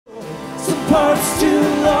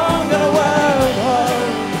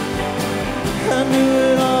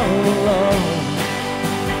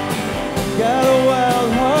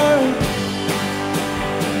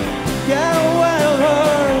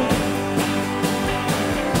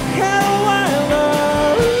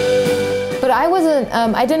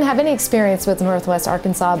I didn't have any experience with Northwest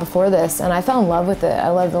Arkansas before this, and I fell in love with it. I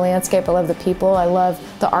love the landscape, I love the people, I love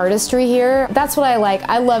the artistry here. That's what I like.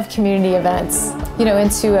 I love community events. You know,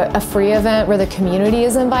 into a free event where the community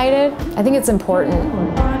is invited. I think it's important.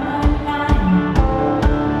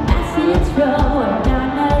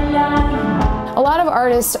 A lot of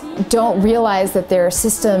artists don't realize that there are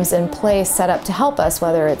systems in place set up to help us,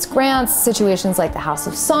 whether it's grants, situations like the House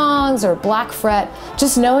of Songs or Black Fret,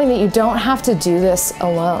 just knowing that you don't have to do this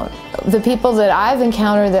alone. The people that I've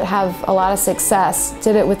encountered that have a lot of success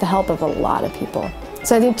did it with the help of a lot of people.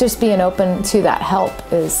 So I think just being open to that help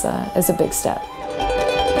is a big step.